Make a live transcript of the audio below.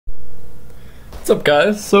What's up,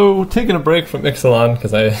 guys? So, taking a break from Ixalan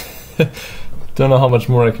because I don't know how much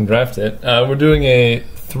more I can draft it. We're doing a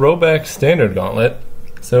Throwback Standard Gauntlet.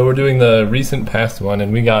 So we're doing the recent past one,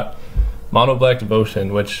 and we got Mono Black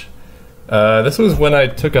Devotion, which this was when I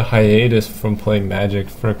took a hiatus from playing Magic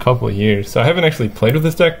for a couple of years. So I haven't actually played with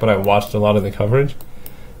this deck, but I watched a lot of the coverage.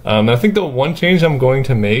 I think the one change I'm going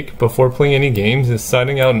to make before playing any games is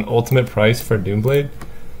signing out an ultimate price for Doomblade.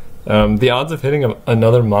 The odds of hitting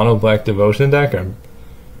another Mono Black Devotion deck are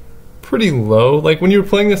pretty low. Like, when you were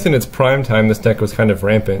playing this in its prime time, this deck was kind of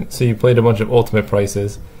rampant, so you played a bunch of ultimate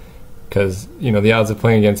prices because, you know, the odds of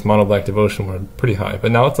playing against Mono Black Devotion were pretty high.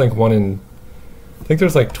 But now it's like one in, I think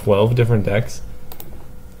there's like 12 different decks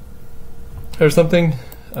or something.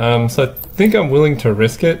 So I think I'm willing to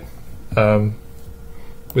risk it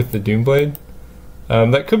with the Doomblade.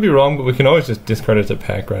 That could be wrong, but we can always just discard it to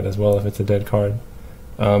pack red as well if it's a dead card.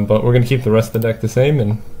 But we're going to keep the rest of the deck the same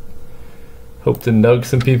and hope to nug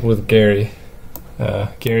some people with Gary.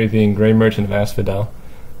 Gary being Grey Merchant of Asphodel.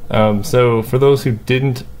 So for those who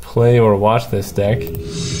didn't play or watch this deck,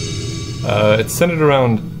 it's centered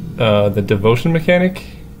around the Devotion mechanic.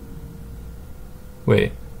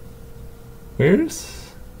 Wait.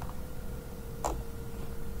 Where's...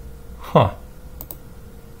 Huh.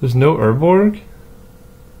 There's no Urborg?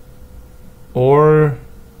 Or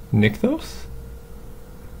Nykthos?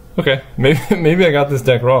 Okay, maybe I got this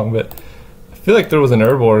deck wrong, but I feel like there was an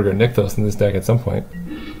Urborg or Nykthos in this deck at some point.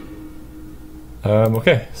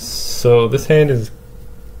 Okay, so this hand is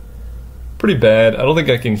pretty bad. I don't think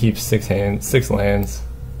I can keep six lands.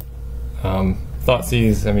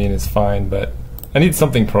 Thoughtseize, I mean, is fine, but I need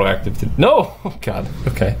something proactive to... No! Oh god,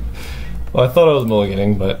 okay. Well, I thought I was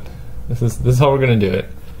mulliganing, but this is how we're gonna do it.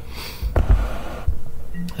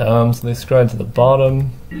 So they scry to the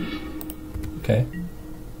bottom. Okay.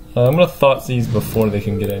 I'm going to Thoughtseize before they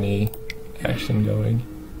can get any action going.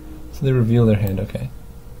 So they reveal their hand, okay.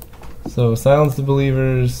 So silence the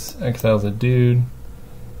believers, exiles a dude.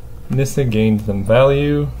 Nissa gains them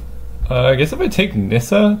value. I guess if I take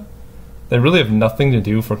Nissa, they really have nothing to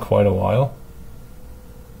do for quite a while.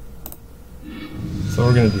 So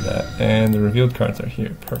we're going to do that. And the revealed cards are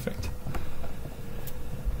here, perfect.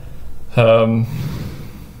 You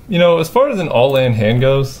know, as far as an all-land hand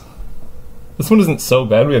goes, this one isn't so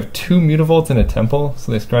bad. We have 2 Mutavaults and a Temple,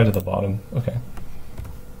 so they scry to the bottom. Okay.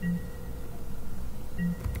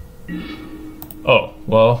 Oh,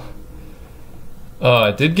 well.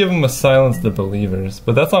 I did give him a Silence the Believers,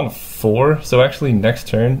 but that's on 4, so actually next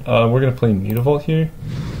turn, we're going to play Mutavault here,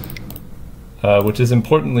 which is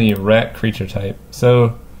importantly rat creature type.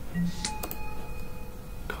 So,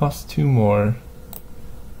 costs 2 more.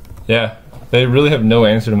 Yeah, they really have no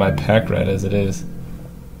answer to my pack rat as it is.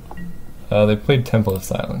 They played Temple of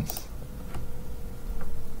Silence.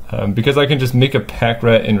 Because I can just make a pack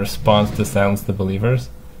rat in response to Silence the Believers.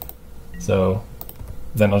 So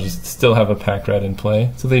then I'll just still have a pack rat in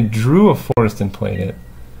play. So they drew a forest and played it,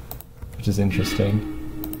 which is interesting.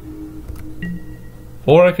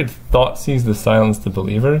 Or I could Thoughtseize the Silence the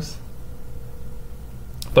Believers.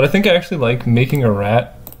 But I think I actually like making a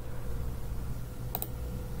rat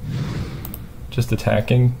just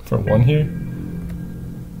attacking for 1 here.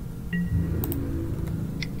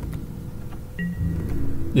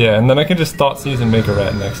 Yeah, and then I can just Thoughtseize and make a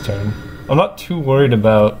rat next turn. I'm not too worried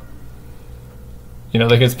about... You know,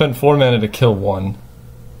 they can spend 4 mana to kill 1.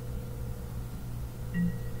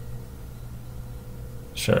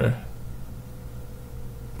 Sure.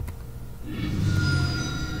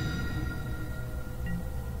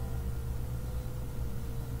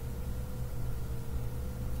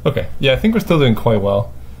 Okay, yeah, I think we're still doing quite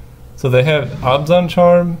well. So they have Abzan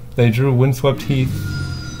Charm, they drew Windswept Heath.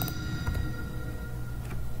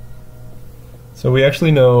 So we actually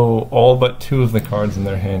know all but 2 of the cards in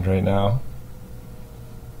their hand right now.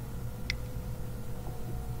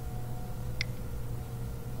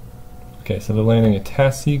 Okay, so they're landing a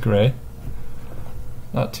Tassie Gray.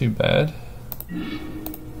 Not too bad.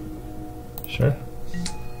 Sure.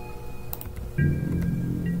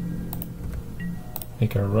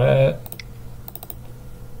 Make a rat.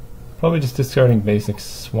 Probably just discarding basic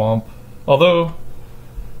swamp. Although,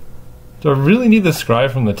 do I really need the scry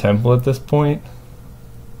from the temple at this point?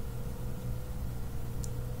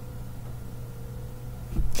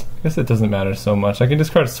 I guess it doesn't matter so much. I can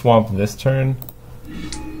discard swamp this turn.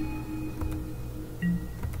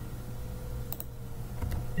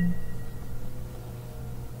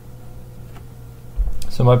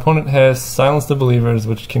 So my opponent has Silence the Believers,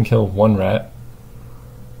 which can kill 1 rat.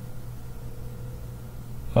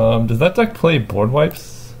 Does that deck play board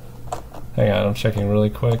wipes? Hang on, I'm checking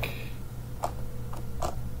really quick.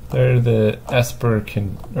 They're the Esper or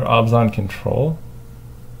Abzan control.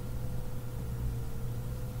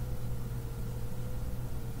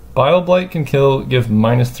 Bile Blight can give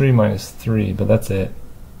 -3/-3, but that's it.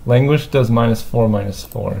 Languish does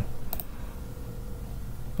 -4/-4.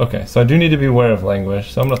 Okay, so I do need to be aware of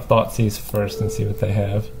Languish, so I'm gonna Thoughtseize first and see what they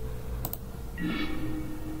have.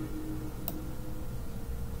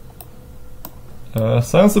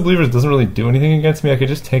 Silence the Believers doesn't really do anything against me. I could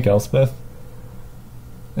just take Elspeth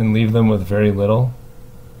and leave them with very little.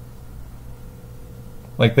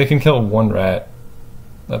 Like, they can kill one rat.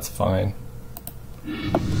 That's fine.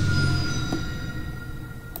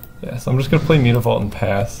 Yeah, so I'm just gonna play Mutavault and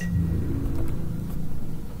pass.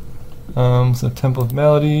 So Temple of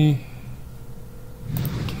Malady,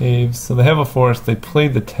 Caves. So they have a forest. They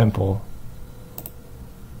played the Temple,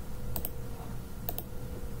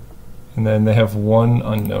 and then they have one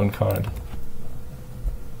unknown card.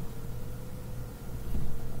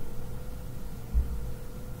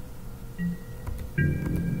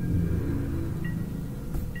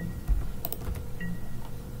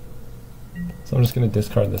 So I'm just going to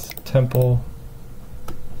discard this Temple.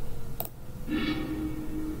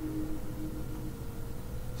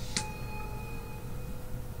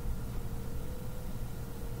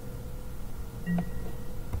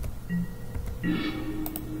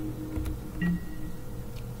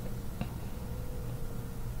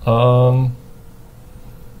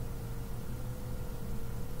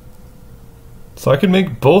 So I could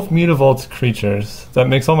make both Mutavault's creatures. That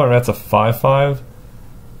makes all my rats a 5/5.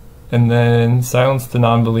 And then Silence the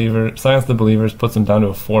Believers puts them down to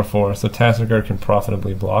a 4/4, so Tassiger can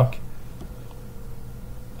profitably block.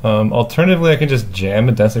 Alternatively, I can just jam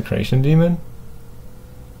a Desecration Demon.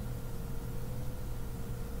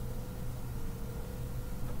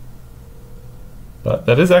 But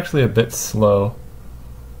that is actually a bit slow.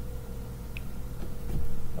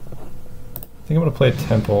 I think I'm going to play a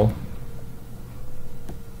Temple.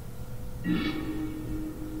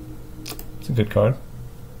 It's a good card.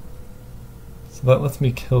 So that lets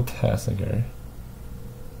me kill Tassiger.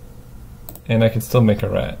 And I can still make a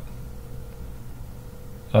rat.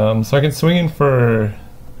 So I can swing in for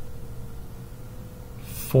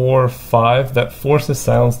 4/5. That forces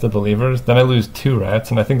Silence the Believers. Then I lose 2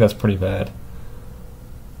 rats, and I think that's pretty bad.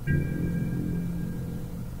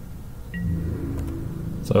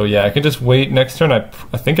 So yeah, I can just wait. Next turn, I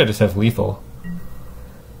think I just have lethal.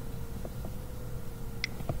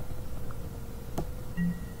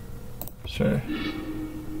 Sure.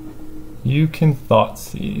 You can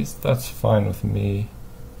Thoughtseize. That's fine with me.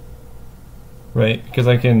 Right, because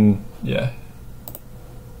I can, yeah.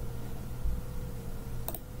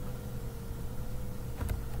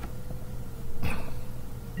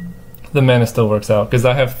 The mana still works out, because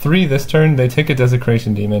I have 3 this turn, they take a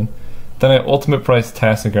Desecration Demon, then I ultimate price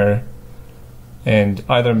Tassiger, and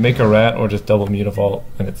either make a rat or just double Mutavault,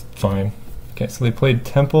 and it's fine. Okay, so they played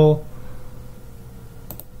Temple.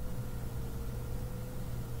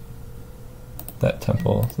 That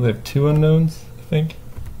Temple. So they have 2 unknowns, I think.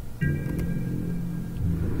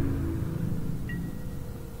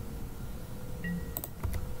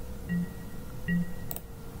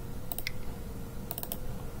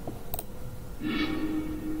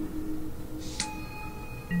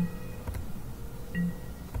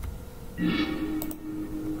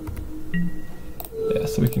 Yeah,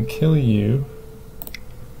 so we can kill you.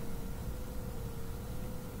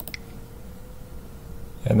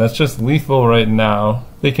 And that's just lethal right now.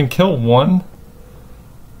 They can kill 1,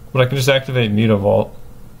 but I can just activate Mutavault.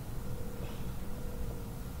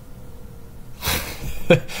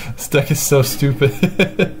 This deck is so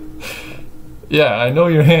stupid. Yeah, I know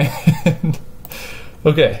your hand.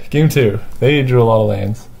 Okay, game 2. They drew a lot of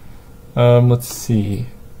lands. Let's see.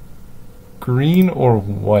 Green or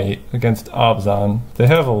white against Abzan. They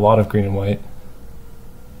have a lot of green and white.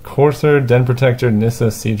 Courser, Den Protector, Nissa,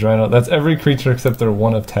 Siege Rhino. That's every creature except their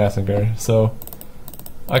one of Tassiger. So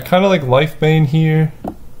I kind of like Lifebane here.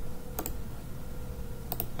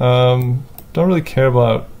 Don't really care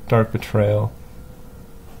about Dark Betrayal.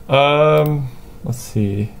 Let's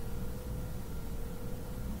see.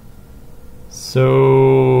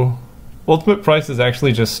 So Ultimate Price is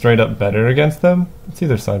actually just straight up better against them. Let's see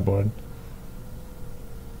their sideboard.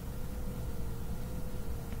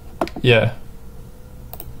 Yeah.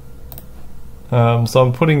 So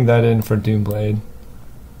I'm putting that in for Doomblade.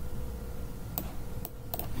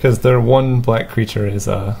 Because their one black creature is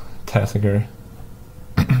Tassiger.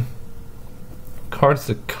 Cards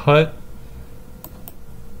to cut.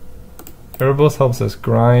 Erebos helps us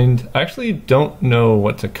grind. I actually don't know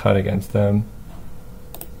what to cut against them.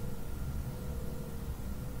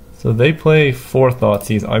 So they play 4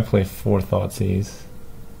 Thoughtseizes, I play 4 Thoughtseizes.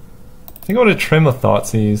 I think I want to trim a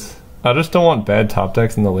Thoughtseize. I just don't want bad top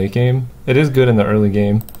decks in the late game. It is good in the early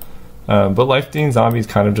game. But Life Gain Zombie is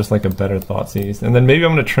kind of just like a better Thoughtseize. And then maybe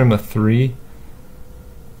I'm going to trim a 3.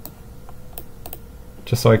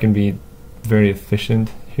 Just so I can be very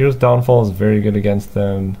efficient. Hero's Downfall is very good against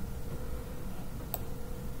them.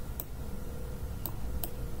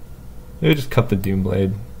 Maybe just cut the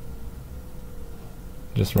Doomblade.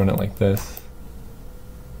 Just run it like this.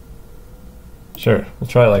 Sure, we'll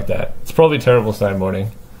try it like that. It's probably terrible sideboarding.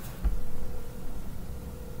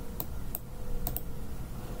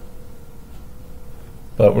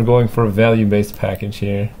 But we're going for a value-based package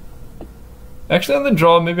here. Actually, on the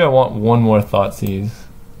draw, maybe I want one more Thoughtseize.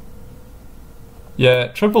 Yeah,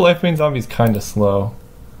 triple Lifebane Zombie is kind of slow.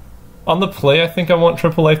 On the play, I think I want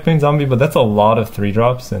triple Lifebane Zombie, but that's a lot of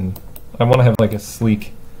 3-drops, and I want to have like a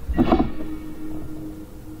sleek,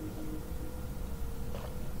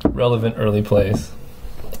 relevant early plays.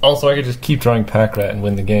 Also, I could just keep drawing Pack Rat and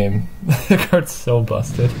win the game. The card's so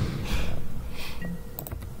busted.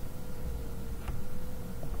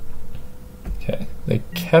 Okay, they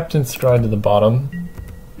kept Inscribe to the bottom.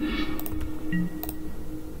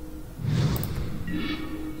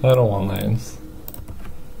 I don't want lands.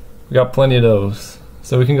 We got plenty of those.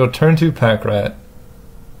 So we can go turn 2 Pack Rat.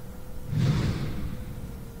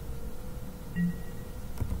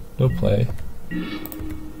 No play.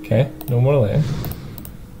 Okay, no more land.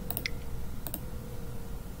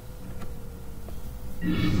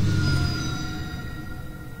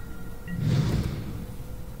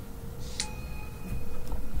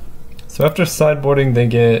 So after sideboarding, they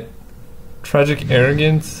get Tragic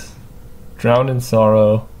Arrogance, Drowned in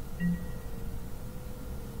Sorrow,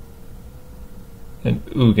 and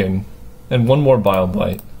Ugin, and one more Bile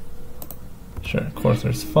Blight. Sure,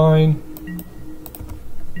 Courser's fine.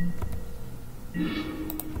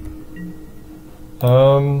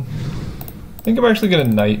 I think I'm actually gonna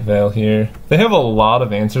Night Veil here. They have a lot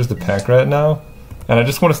of answers to Pack Rat now, and I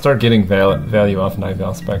just want to start getting value off Night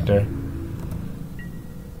Veil Spectre.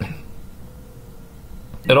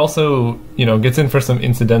 It also, you know, gets in for some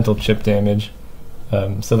incidental chip damage,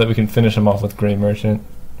 so that we can finish him off with Grey Merchant.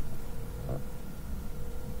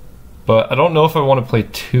 But I don't know if I want to play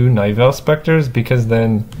 2 Night Veil Spectres, because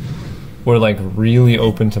then we're like really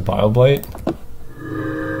open to Bile Blight.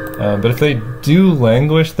 But if they do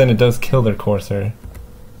Languish, then it does kill their Courser.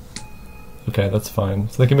 Okay, that's fine.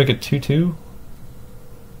 So they can make it 2/2?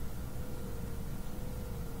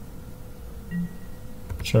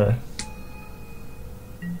 Sure.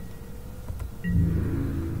 I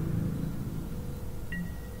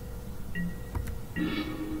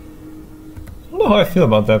don't know how I feel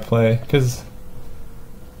about that play, because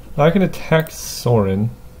I can attack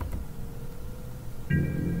Sorin.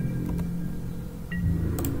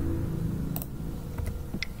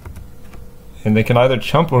 And they can either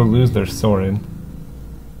chump or lose their Sorin.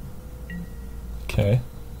 Okay.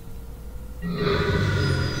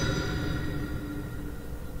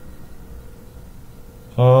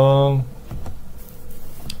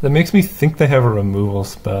 That makes me think they have a removal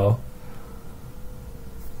spell.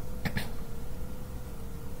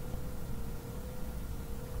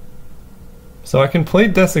 So I can play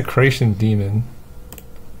Desecration Demon.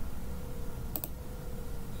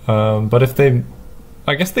 But if they...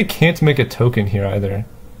 I guess they can't make a token here either.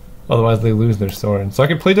 Otherwise they lose their sword. So I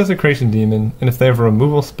can play Desecration Demon, and if they have a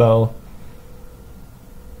removal spell,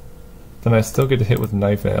 then I still get to hit with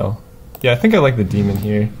Night Veil. Yeah, I think I like the Demon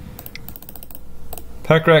here.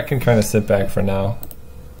 Pack Rat can kind of sit back for now.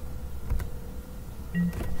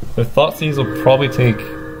 Their Thoughtseize will probably take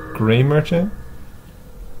Grey Merchant.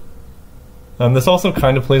 This also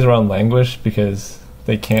kind of plays around Languish, because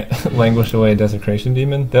they can't languish away a Desecration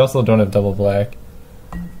Demon. They also don't have double black.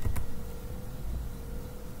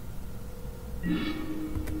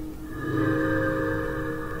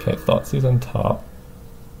 Okay, Thoughtseize on top.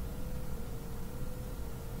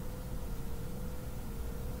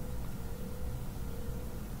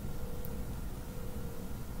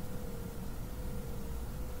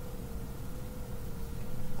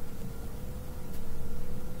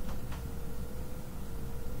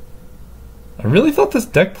 I really thought this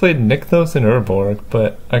deck played Nykthos and Urborg,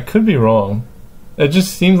 but I could be wrong. It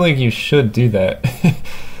just seems like you should do that.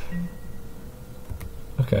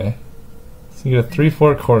 Okay. So you get a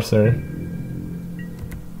 3/4 Courser.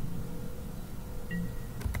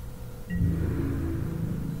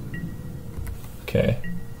 Okay.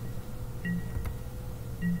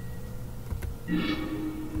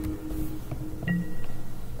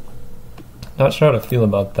 Not sure how to feel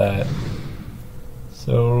about that.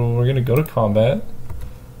 So we're gonna go to combat.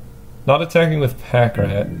 Not attacking with Pack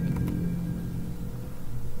Rat.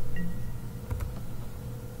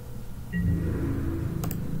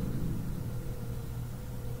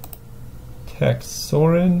 Attack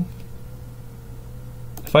Sorin.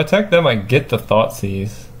 If I attack them, I get the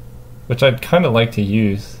Thoughtseize, which I'd kind of like to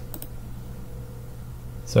use.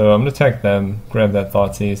 So I'm gonna attack them, grab that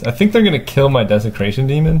Thoughtseize. I think they're gonna kill my Desecration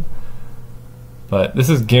Demon, but this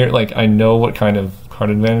is like I know what kind of card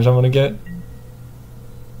advantage I'm gonna get.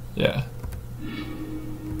 Yeah.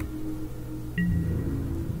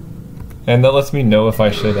 And that lets me know if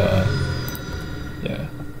I should, yeah,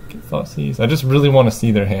 get Thoughtseize. I just really want to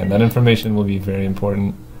see their hand. That information will be very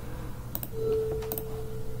important.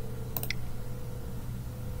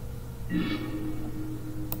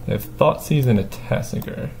 They have Thoughtseize and a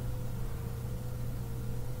Tassiger.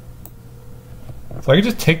 So I could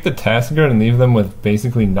just take the Tassiger and leave them with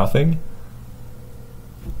basically nothing.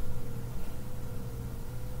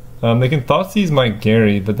 They can Thoughtseize my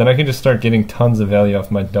Gary, but then I can just start getting tons of value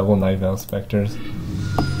off my double Night Vale Specters.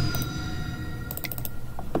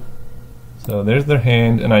 So there's their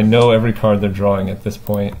hand, and I know every card they're drawing at this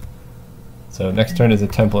point. So next turn is a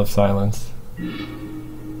Temple of Silence.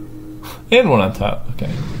 And one on top,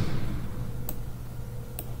 okay.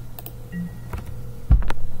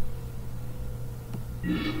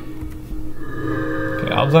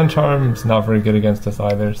 Okay, Abzan Charm's not very good against us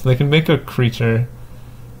either, so they can make a creature.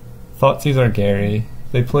 Thoughtseize our Gary.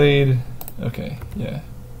 They played... okay, yeah.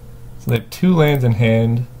 So they have 2 lands in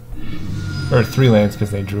hand. Or 3 lands because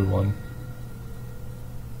they drew 1.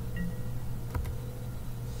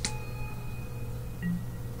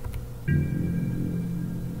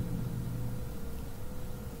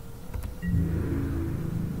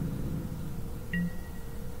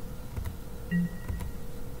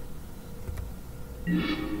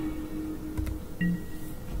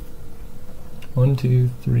 One, two,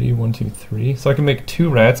 three, 1, 2, 3. So I can make 2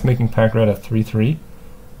 rats, making Pack Rat a 3/3.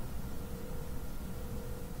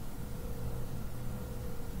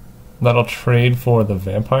 That'll trade for the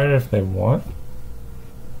vampire if they want.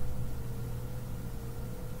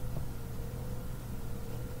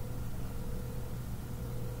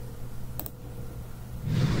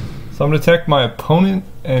 So I'm going to attack my opponent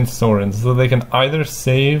and Sorin, so they can either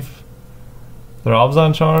save their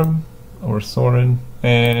Abzan Charm or Sorin,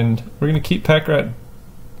 and we're going to keep Pack Rat.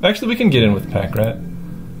 Actually, we can get in with Pack Rat.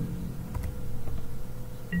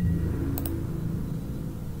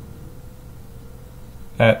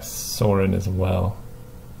 At Sorin as well.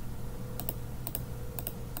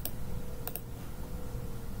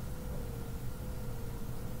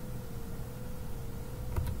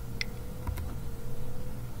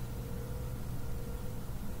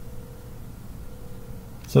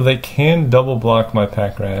 So they can double block my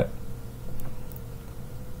Pack Rat.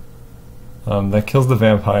 That kills the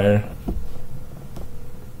vampire.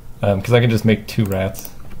 Because I can just make 2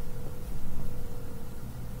 rats.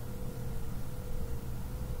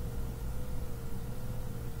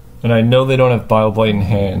 And I know they don't have Bile Blight in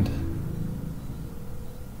hand.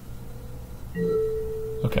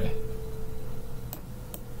 Okay.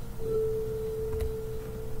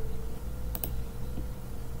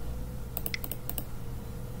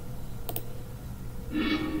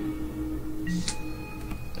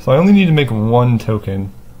 So I only need to make 1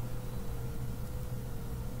 token.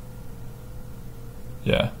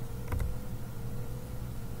 Yeah.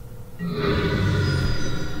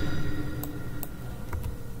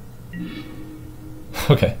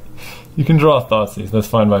 Okay. You can draw Thoughtseize, that's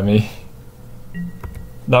fine by me.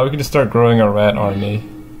 Now we can just start growing our rat army.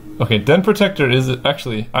 Okay, Den Protector is...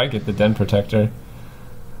 actually, I get the Den Protector.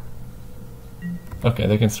 Okay,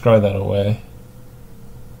 they can scry that away.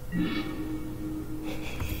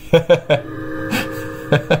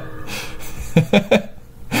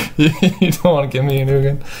 You don't want to give me an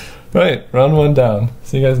Ugin. Right, round 1 down.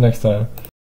 See you guys next time.